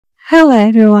Hello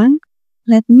everyone,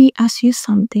 let me ask you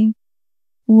something.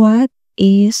 What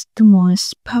is the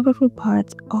most powerful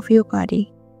part of your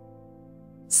body?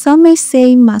 Some may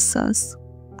say muscles,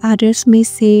 others may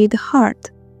say the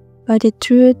heart, but the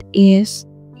truth is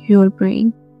your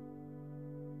brain.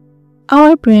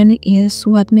 Our brain is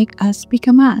what makes us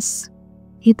become us.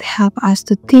 It helps us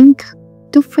to think,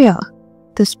 to feel,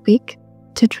 to speak,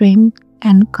 to dream,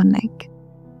 and connect.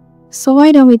 So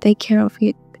why don't we take care of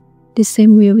it the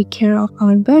same way we care of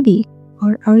our body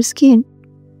or our skin?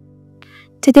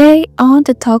 Today, I want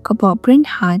to talk about brain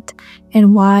health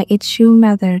and why it should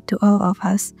matter to all of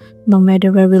us, no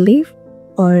matter where we live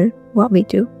or what we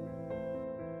do.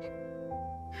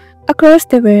 Across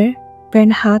the world,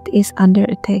 brain health is under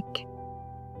attack.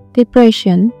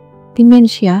 Depression,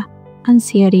 dementia,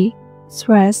 anxiety,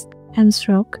 stress, and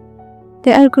stroke,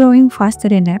 they are growing faster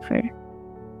than ever.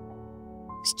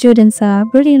 Students are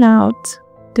burning out,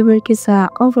 the workers are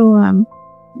overwhelmed,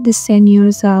 the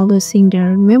seniors are losing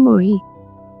their memory.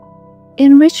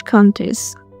 In rich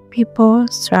countries, people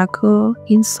struggle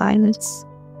in silence.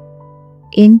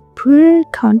 In poor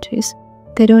countries,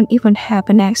 they don't even have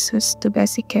an access to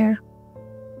basic care.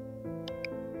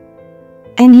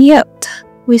 And yet,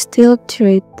 we still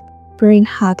treat brain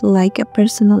health like a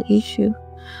personal issue,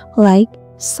 like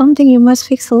something you must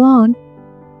fix alone.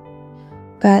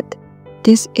 But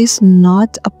this is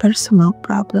not a personal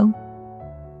problem.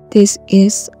 This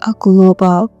is a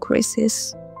global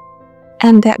crisis.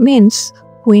 And that means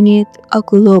we need a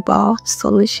global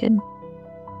solution.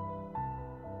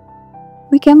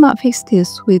 We cannot fix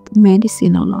this with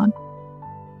medicine alone.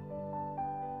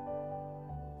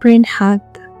 Brain health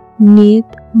needs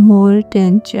more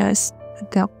than just a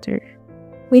doctor.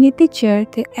 We need teachers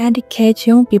to educate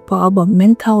young people about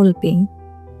mental well-being.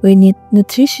 We need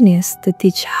nutritionists to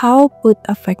teach how food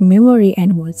affects memory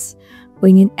and moods.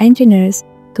 We need engineers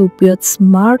to build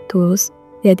smart tools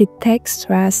that detect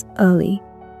stress early.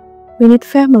 We need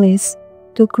families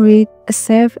to create a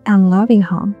safe and loving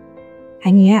home.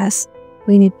 And yes,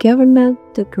 we need government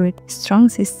to create a strong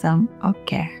system of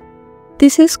care.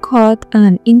 This is called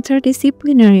an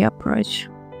interdisciplinary approach,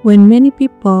 when many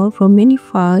people from many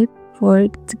fields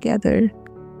work together.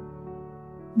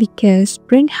 Because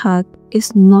brain health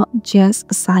is not just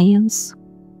a science.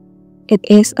 It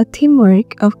is a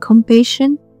teamwork of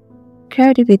compassion,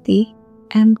 creativity,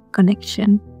 and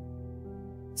connection.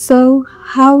 So,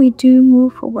 how we do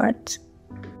move forward?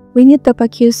 We need to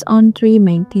focus on three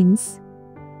main things.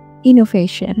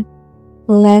 Innovation.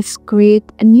 Let's create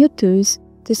new tools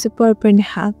to support brain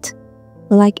health,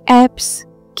 like apps,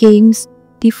 games,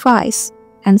 devices,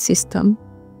 and systems.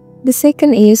 The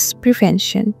second is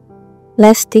prevention.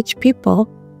 Let's teach people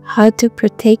how to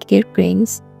protect their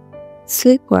brains,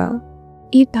 sleep well,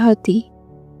 eat healthy,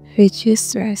 reduce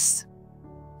stress.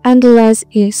 And the last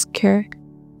is care.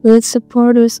 Let's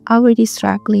support those already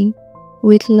struggling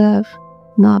with love,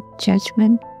 not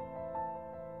judgment.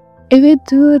 If we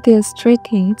do these three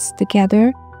things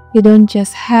together, we don't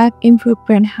just have improved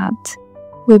brain health,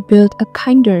 we build a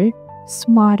kinder,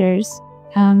 smarter,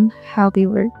 and healthier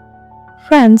world.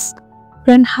 Friends,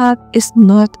 brain health is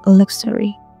not a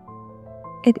luxury.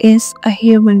 It is a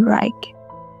human right,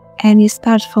 and it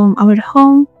starts from our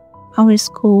home, our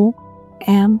school,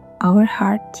 and our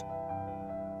heart.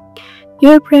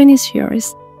 Your brain is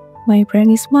yours, my brain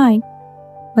is mine,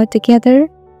 but together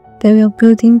they will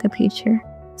build in the future.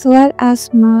 So let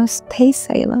us not stay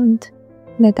silent.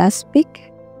 Let us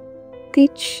speak,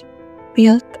 teach,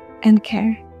 build, and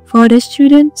care for the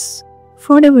students,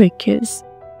 for the workers,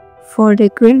 for the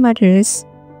grandmothers,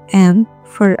 and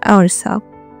for ourselves.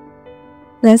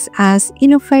 Let us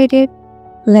innovate it,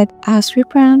 let us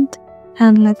repent,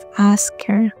 and let us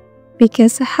care.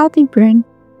 Because a healthy brain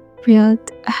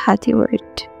builds a healthy world.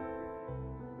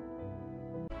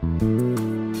 Heal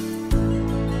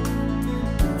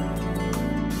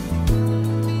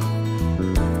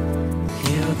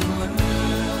the world,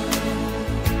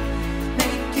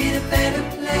 make it a better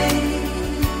place.